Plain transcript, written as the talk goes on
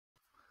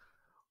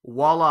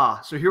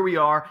Voila. So here we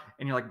are.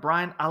 And you're like,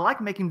 Brian, I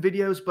like making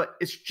videos, but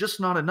it's just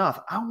not enough.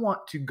 I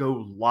want to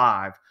go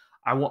live.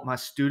 I want my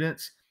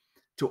students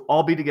to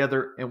all be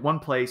together in one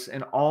place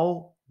and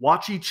all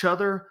watch each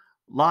other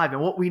live.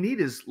 And what we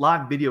need is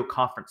live video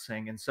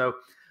conferencing. And so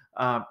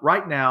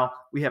right now,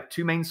 we have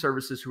two main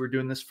services who are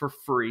doing this for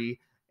free,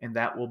 and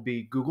that will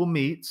be Google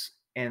Meets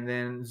and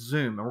then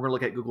Zoom. And we're going to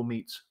look at Google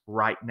Meets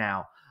right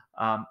now.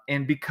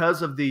 And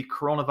because of the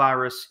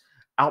coronavirus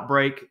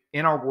outbreak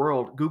in our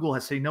world, Google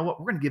has said, you know what,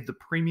 we're going to give the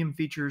premium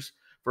features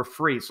for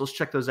free. So let's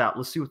check those out.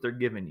 Let's see what they're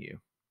giving you.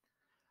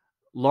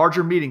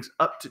 Larger meetings,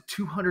 up to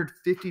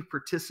 250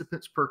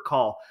 participants per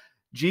call.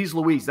 Geez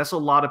Louise, that's a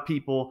lot of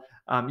people.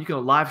 You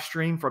can live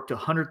stream for up to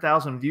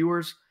 100,000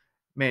 viewers.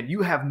 Man,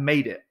 you have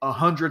made it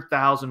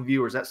 100,000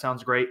 viewers. That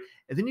sounds great.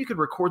 And then you could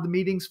record the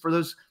meetings for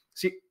those.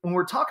 See, when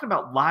we're talking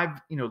about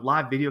live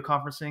video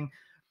conferencing,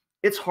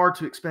 it's hard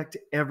to expect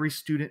every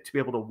student to be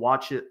able to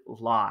watch it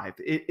live.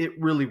 It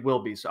really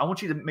will be. So I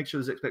want you to make sure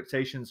those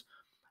expectations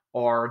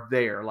are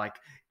there. Like,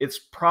 it's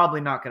probably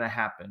not going to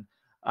happen.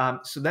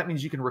 So that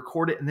means you can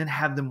record it and then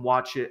have them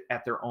watch it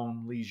at their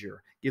own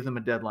leisure. Give them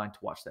a deadline to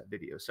watch that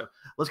video. So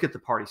let's get the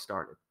party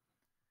started.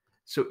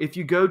 So if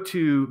you go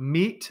to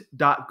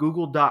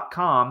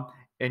meet.google.com,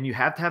 and you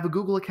have to have a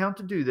Google account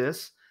to do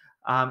this,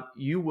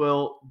 you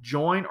will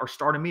join or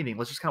start a meeting.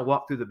 Let's just kind of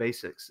walk through the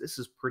basics. This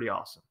is pretty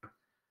awesome.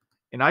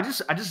 And I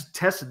just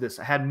tested this.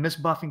 I had Miss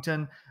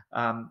Buffington.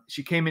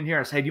 She came in here.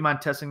 I said, hey, do you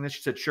mind testing this?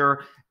 She said,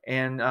 sure.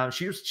 And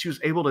she was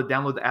able to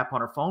download the app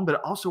on her phone, but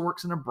it also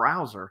works in a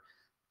browser.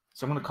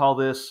 So I'm going to call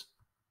this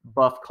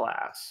Buff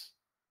Class.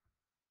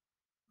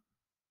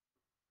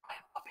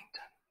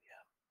 Buffington, yeah.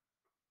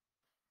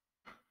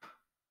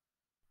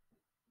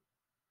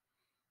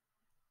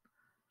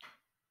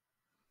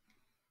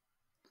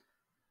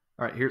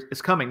 All right,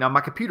 it's coming. Now,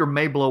 my computer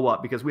may blow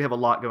up because we have a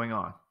lot going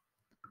on.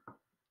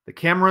 The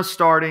camera's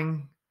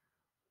starting.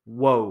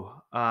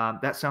 Whoa,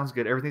 that sounds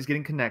good. Everything's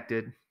getting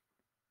connected.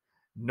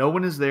 No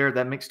one is there.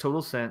 That makes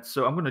total sense.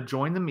 So I'm going to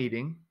join the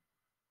meeting.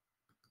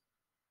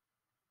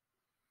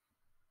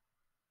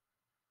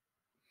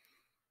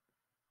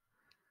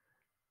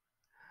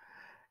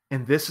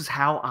 And this is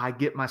how I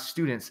get my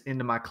students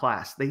into my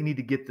class. They need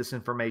to get this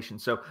information.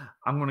 So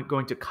I'm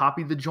going to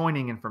copy the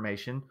joining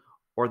information,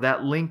 or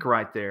that link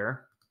right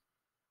there.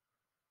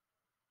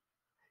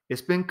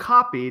 It's been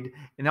copied,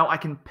 and now I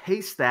can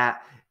paste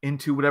that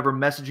into whatever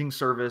messaging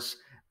service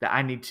that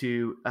I need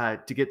to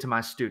get to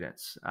my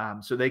students,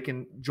 so they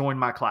can join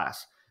my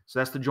class. So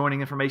that's the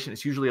joining information.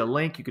 It's usually a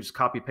link. You could just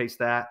copy paste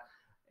that.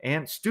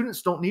 And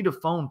students don't need a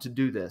phone to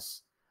do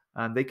this.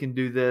 They can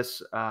do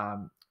this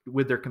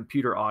with their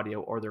computer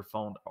audio or their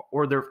phone,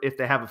 or if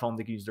they have a phone,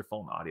 they can use their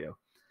phone audio.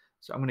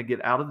 So I'm going to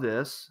get out of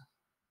this.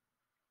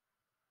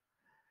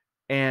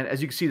 And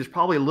as you can see, there's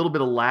probably a little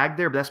bit of lag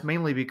there, but that's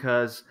mainly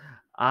because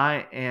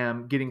I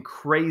am getting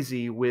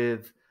crazy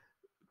with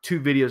two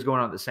videos going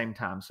on at the same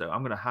time. So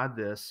I'm going to hide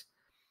this.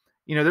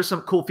 There's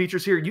some cool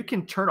features here. You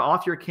can turn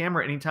off your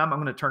camera anytime.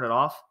 I'm going to turn it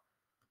off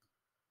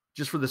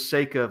just for the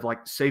sake of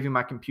like saving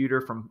my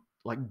computer from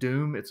like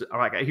doom. It's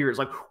like I hear it's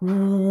like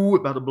whoo,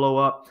 about to blow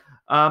up.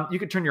 You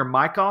can turn your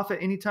mic off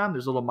at any time.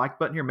 There's a little mic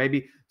button here.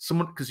 Maybe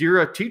someone, because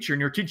you're a teacher and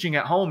you're teaching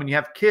at home and you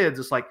have kids,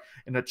 it's like,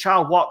 and a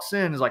child walks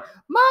in, is like,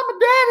 Mama,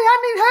 Daddy,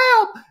 I need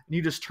help. And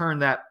you just turn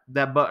that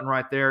button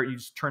right there. You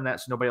just turn that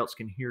so nobody else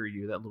can hear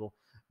you. That little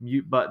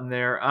mute button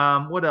there.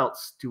 What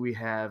else do we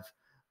have?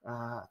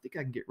 I think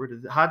I can get rid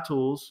of the hide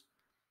tools.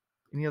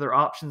 Any other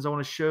options I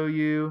want to show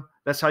you?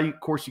 That's how of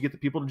course, you get the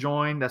people to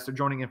join. That's their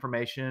joining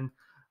information.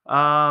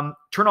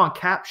 Turn on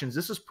captions.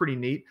 This is pretty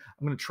neat.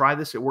 I'm going to try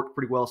this. It worked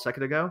pretty well a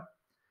second ago.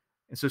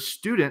 And so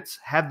students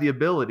have the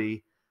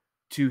ability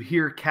to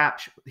hear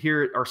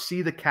or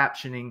see the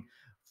captioning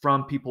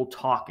from people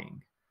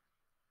talking.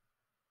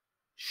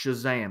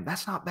 Shazam.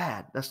 That's not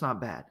bad. That's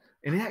not bad.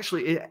 And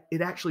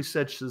it actually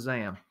said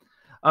Shazam.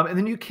 And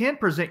then you can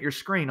present your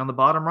screen on the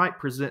bottom right.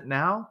 Present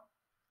now.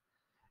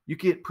 You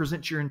can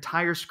present your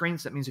entire screen.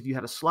 So that means if you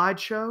had a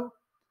slideshow,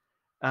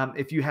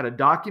 if you had a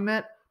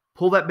document,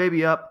 pull that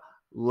baby up,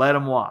 let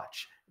them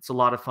watch. It's a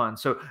lot of fun.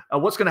 So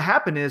what's going to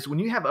happen is when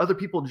you have other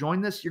people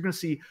join this, you're going to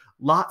see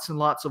lots and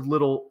lots of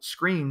little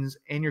screens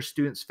and your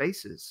students'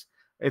 faces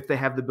if they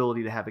have the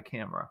ability to have a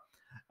camera.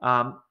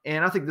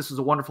 And I think this is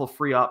a wonderful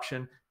free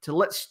option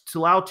to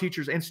allow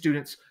teachers and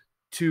students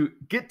to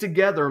get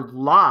together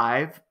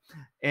live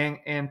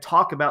and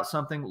talk about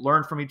something,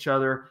 learn from each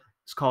other.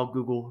 It's called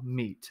Google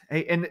Meet.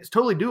 Hey, and it's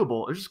totally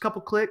doable. There's just a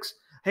couple clicks.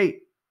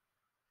 Hey,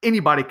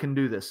 anybody can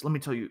do this. Let me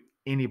tell you,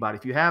 anybody.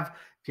 If you have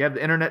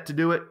the internet to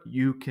do it,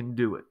 you can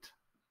do it.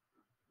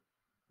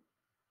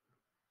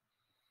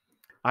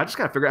 I just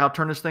got to figure out how to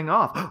turn this thing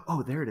off.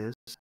 Oh, there it is.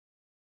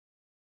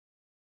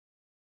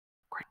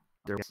 Great.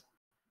 There it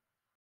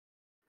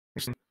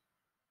is.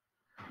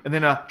 And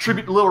then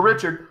tribute to Little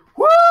Richard.